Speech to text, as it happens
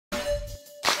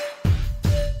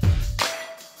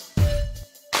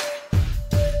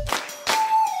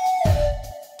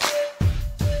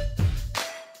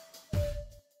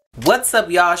What's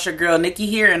up, y'all? It's your girl Nikki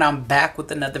here, and I'm back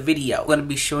with another video. I'm going to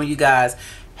be showing you guys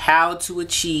how to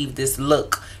achieve this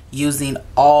look using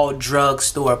all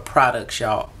drugstore products,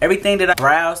 y'all. Everything that I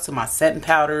browse to my setting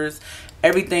powders,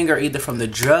 everything are either from the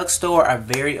drugstore or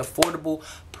very affordable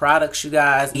products, you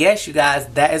guys. Yes, you guys,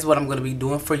 that is what I'm going to be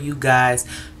doing for you guys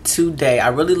today. I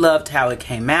really loved how it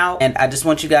came out, and I just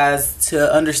want you guys to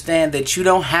understand that you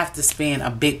don't have to spend a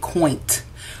big coin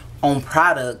on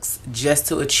products just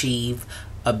to achieve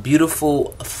a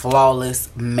beautiful,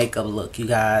 flawless makeup look, you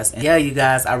guys. And yeah, you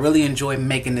guys, I really enjoyed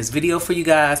making this video for you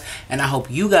guys, and I hope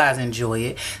you guys enjoy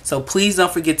it. So please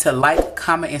don't forget to like,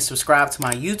 comment, and subscribe to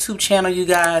my YouTube channel, you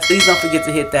guys. Please don't forget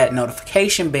to hit that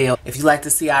notification bell. If you like to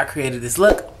see how I created this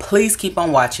look, please keep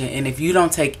on watching. And if you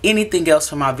don't take anything else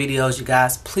from my videos, you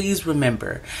guys, please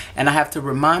remember, and I have to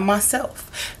remind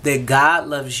myself, that God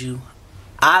loves you,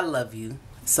 I love you.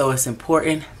 So it's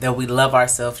important that we love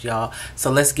ourselves, y'all. So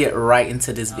let's get right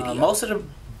into this video. Most of the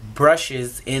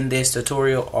brushes in this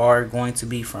tutorial are going to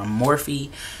be from Morphe.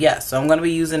 Yeah, so I'm going to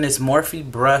be using this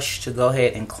Morphe brush to go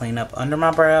ahead and clean up under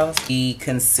my brows. The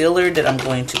concealer that I'm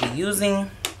going to be using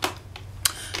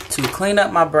to clean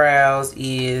up my brows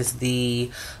is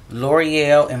the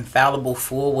L'Oreal Infallible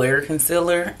Full Wear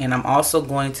Concealer. And I'm also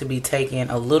going to be taking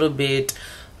a little bit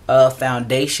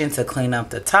foundation to clean up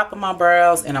the top of my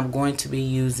brows, and I'm going to be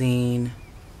using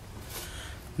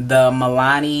the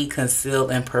Milani Conceal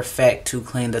and Perfect to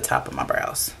clean the top of my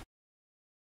brows.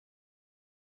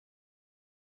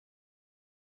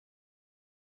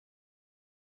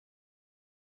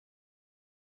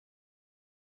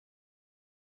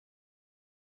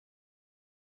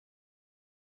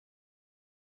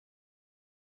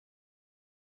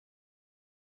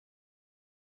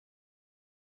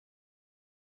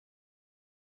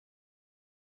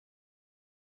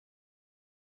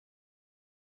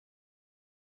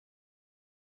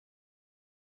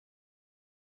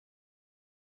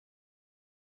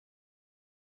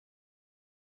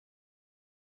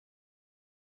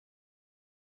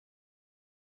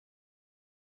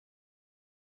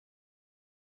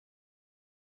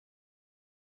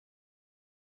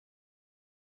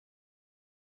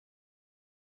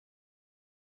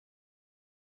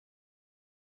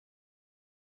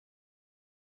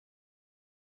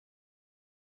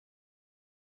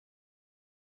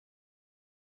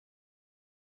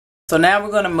 So now we're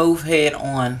going to move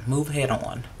on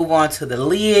to the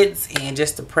lids. And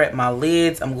just to prep my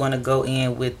lids, I'm going to go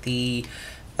in with the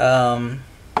what am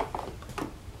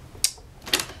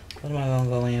I going to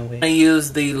go in with? I'm going to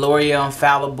use the L'Oreal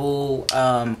Infallible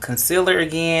concealer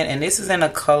again, and this is in a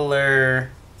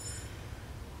color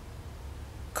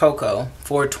Cocoa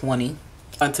 420.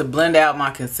 And to blend out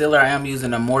my concealer, I am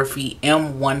using a Morphe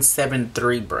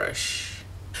M173 brush.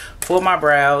 For my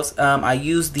brows, I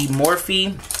use the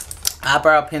Morphe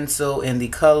eyebrow pencil in the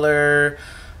color,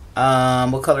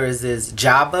 what color is this?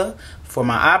 Java. For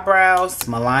my eyebrows,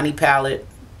 Milani palette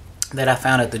that I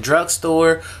found at the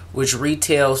drugstore, which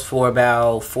retails for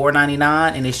about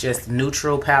 $4.99, and it's just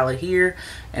neutral palette here.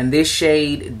 And this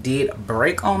shade did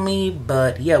break on me,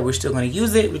 but yeah, we're still going to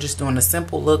use it. We're just doing a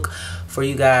simple look for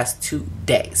you guys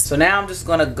today. So now I'm just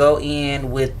going to go in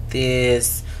with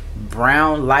this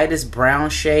brown, lightest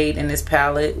brown shade in this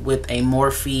palette with a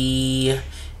Morphe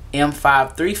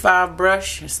M535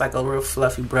 brush. It's like a real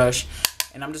fluffy brush,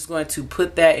 and I'm just going to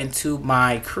put that into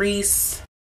my crease.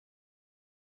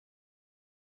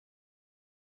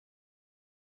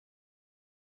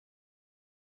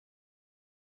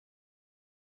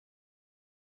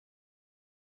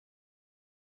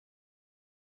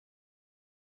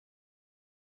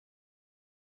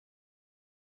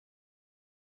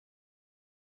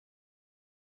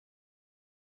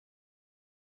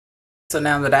 So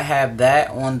now that I have that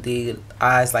on the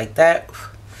eyes like that,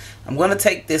 I'm going to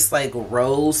take this like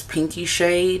rose pinky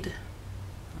shade.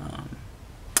 I don't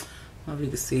know if you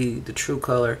can see the true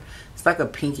color. It's like a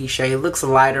pinky shade. It looks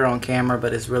lighter on camera,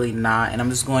 but it's really not. And I'm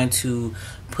just going to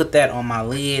put that on my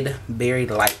lid very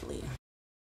lightly.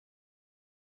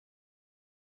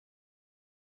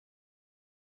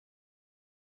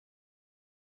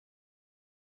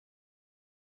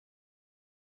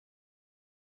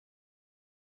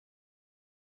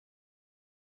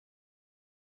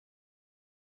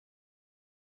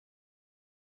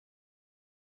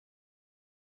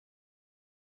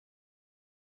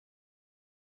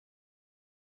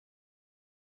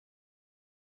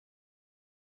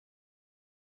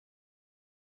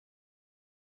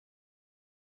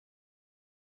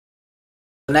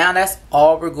 Now that's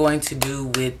all we're going to do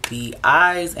with the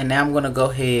eyes, and now I'm going to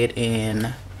go ahead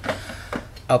and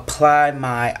apply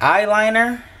my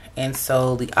eyeliner. And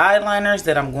so the eyeliners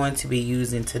that I'm going to be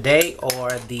using today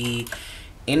are the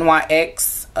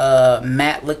NYX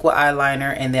matte liquid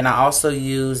eyeliner, and then I also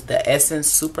use the Essence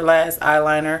Super Last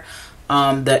eyeliner.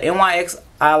 The NYX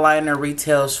eyeliner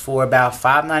retails for about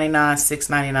 $5.99,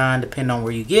 $6.99 depending on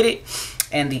where you get it,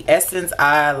 and the Essence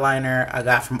eyeliner I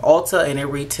got from Ulta, and it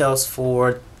retails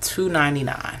for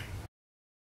 $2.99.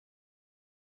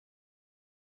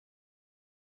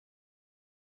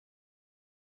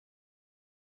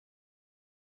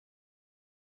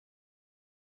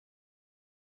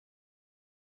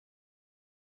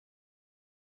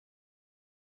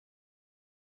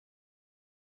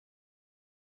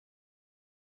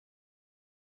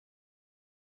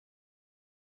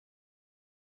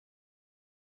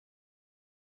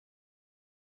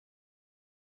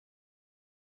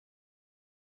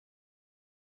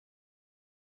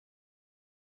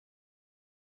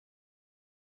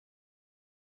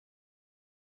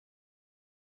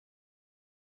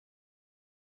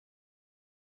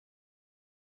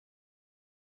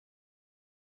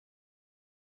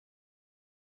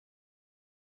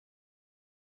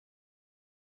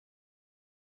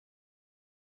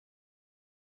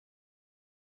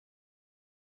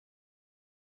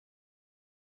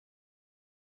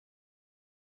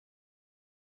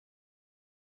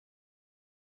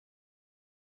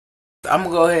 I'm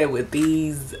gonna go ahead with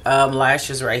these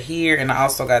lashes right here, and I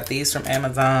also got these from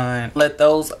Amazon. Let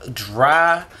those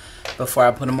dry before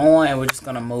I put them on, and we're just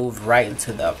gonna move right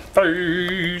into the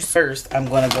first. I'm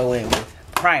gonna go in with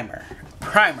primer.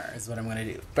 Primer is what I'm gonna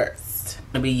do first.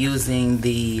 I'm gonna be using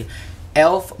the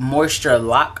Elf Moisture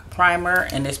Lock Primer,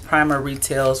 and this primer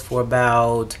retails for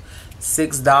about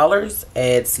 $6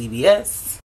 at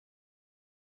CVS.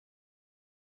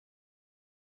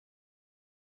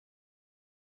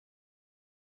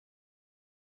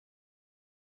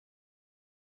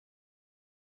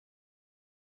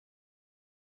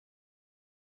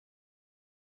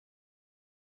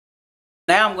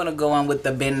 Now I'm going to go on with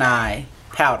the Ben Nye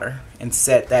powder and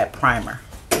set that primer.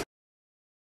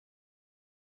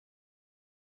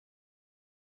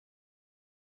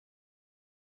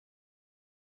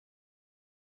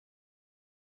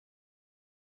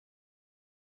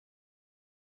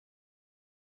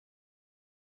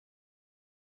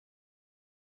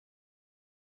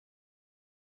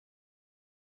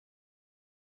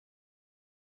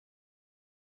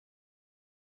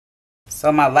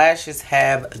 So my lashes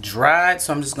have dried,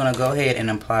 so I'm just going to go ahead and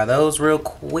apply those real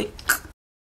quick.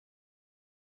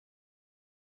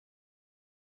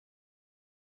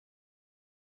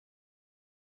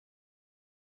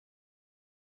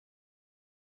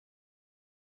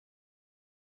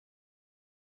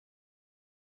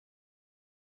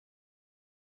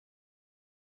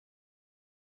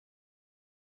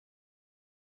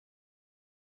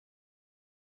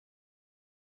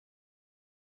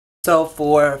 So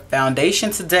for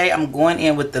foundation today, I'm going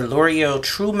in with the L'Oreal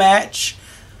True Match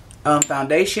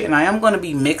foundation, and I am going to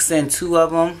be mixing two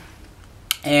of them.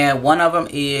 And one of them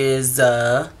is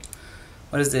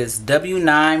what is this?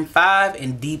 W95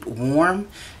 in Deep Warm,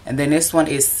 and then this one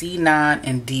is C9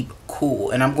 in Deep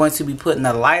Cool. And I'm going to be putting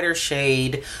the lighter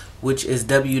shade, which is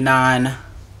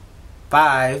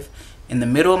W95, in the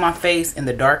middle of my face, and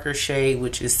the darker shade,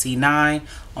 which is C9,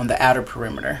 on the outer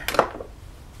perimeter.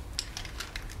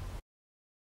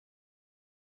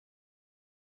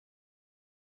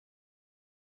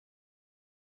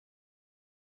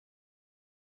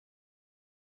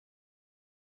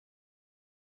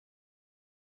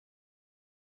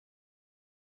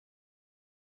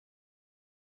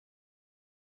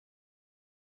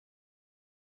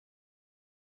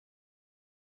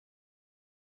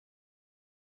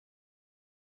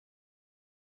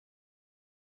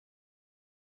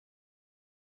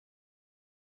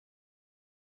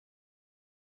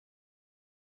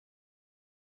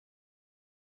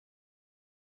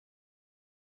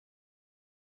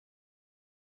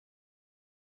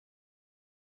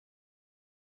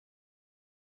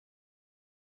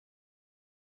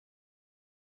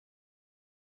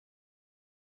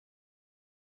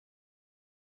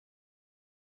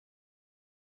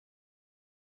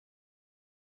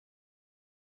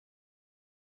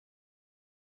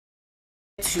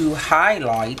 To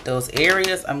highlight those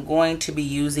areas, I'm going to be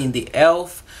using the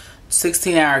ELF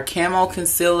 16-hour camo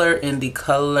concealer in the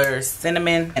color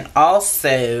Cinnamon, and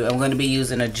also I'm going to be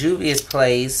using a Juvia's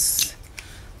Place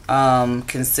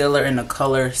concealer in the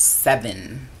color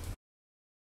 7.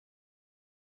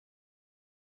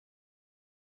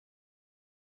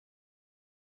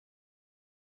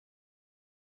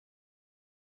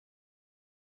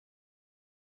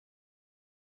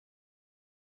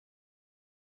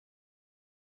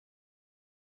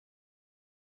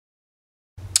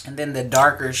 And then the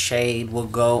darker shade will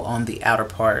go on the outer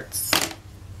parts.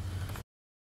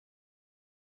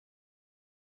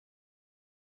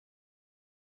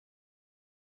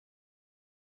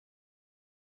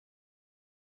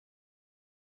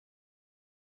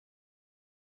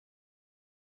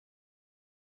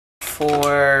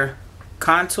 For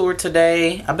contour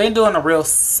today, I've been doing a real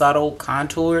subtle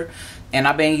contour, and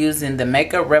I've been using the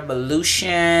Makeup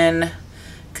Revolution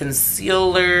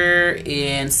concealer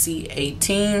in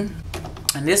C18,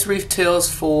 and this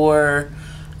retails for,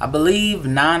 I believe,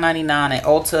 $9.99 at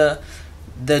Ulta.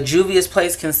 The Juvia's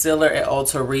Place concealer at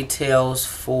Ulta retails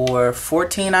for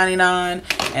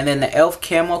 $14.99, and then the e.l.f.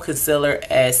 Camo concealer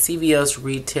at CVS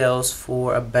retails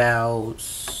for about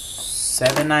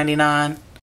 $7.99.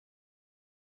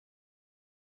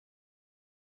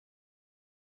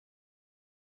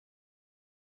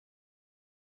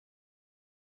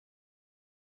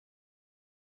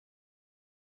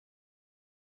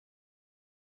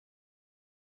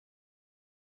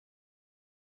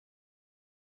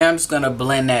 I'm just going to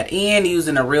blend that in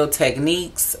using a Real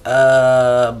Techniques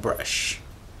brush.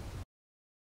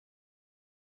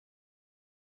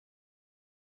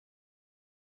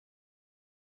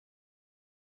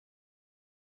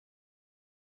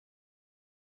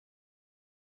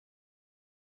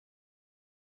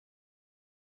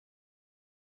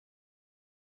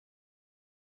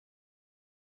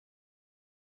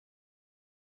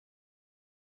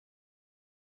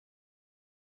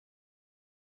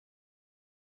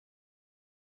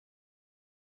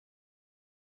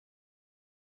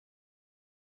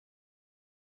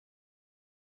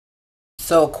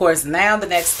 So of course now the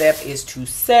next step is to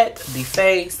set the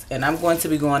face, and I'm going to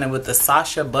be going in with the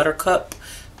Sacha Buttercup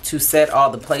to set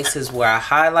all the places where I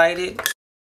highlighted.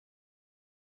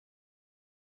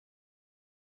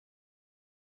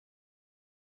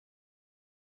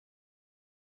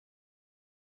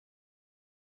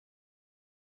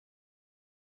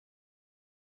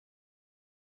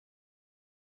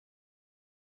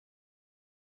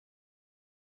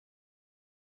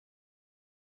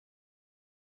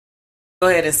 Go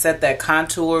ahead and set that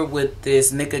contour with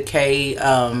this Nicka K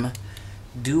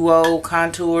Duo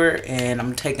contour, and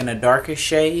I'm taking a darker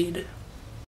shade.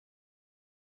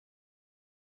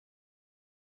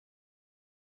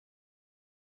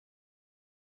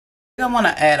 I want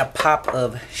to add a pop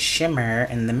of shimmer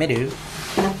in the middle.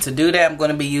 To do that, I'm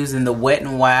going to be using the Wet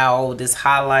n Wild, this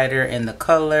highlighter in the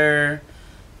color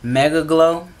Mega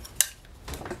Glow.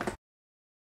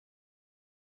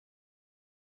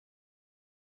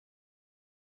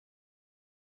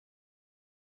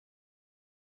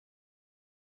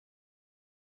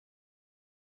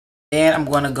 Then I'm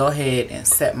going to go ahead and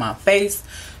set my face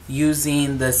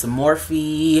using this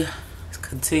Morphe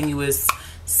Continuous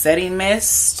Setting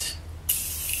Mist.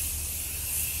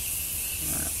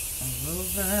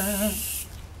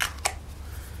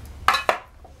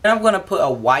 And I'm going to put a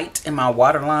white in my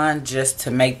waterline just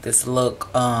to make this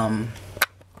look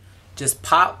just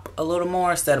pop a little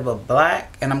more instead of a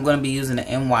black. And I'm going to be using the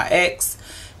NYX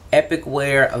Epic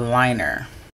Wear liner.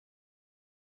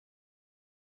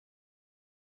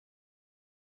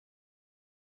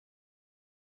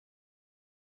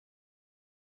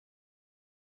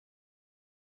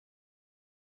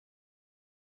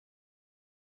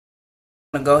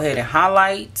 I'm going to go ahead and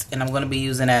highlight, and I'm going to be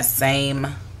using that same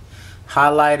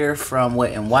highlighter from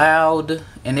Wet n Wild,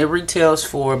 and it retails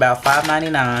for about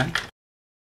 $5.99.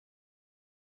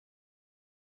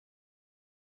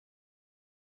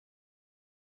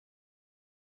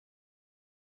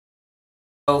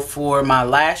 So for my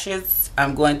lashes,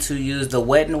 I'm going to use the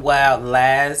Wet n Wild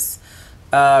Lash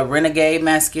Renegade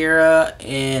mascara,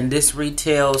 and this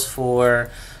retails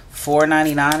for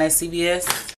 $4.99 at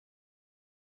CVS.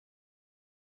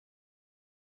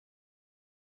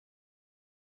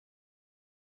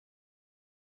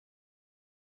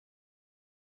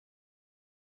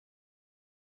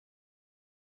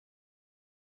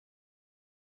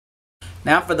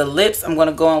 Now for the lips, I'm going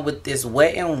to go in with this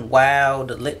Wet n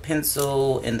Wild lip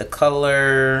pencil in the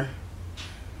color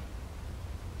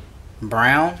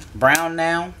brown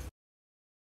now.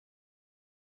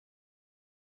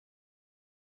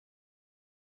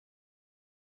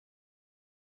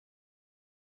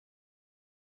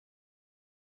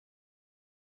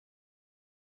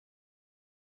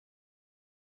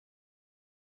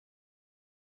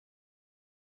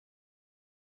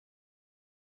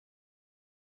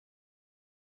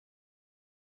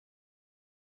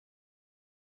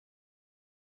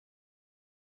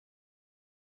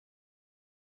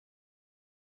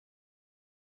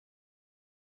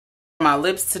 My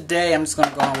lips today, I'm just going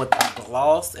to go in with the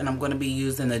gloss, and I'm going to be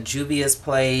using the Juvia's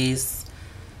Place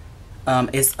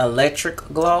It's electric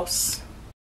gloss.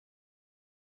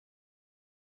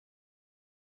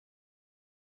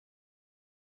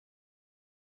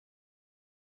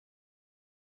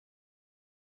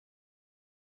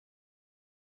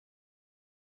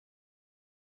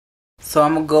 So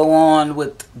I'm gonna go on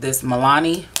with this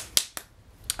Milani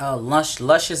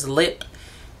Luscious Lip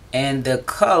and the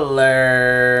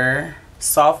color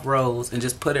Soft Rose, and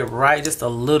just put it right just a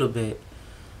little bit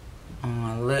on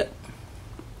my lip.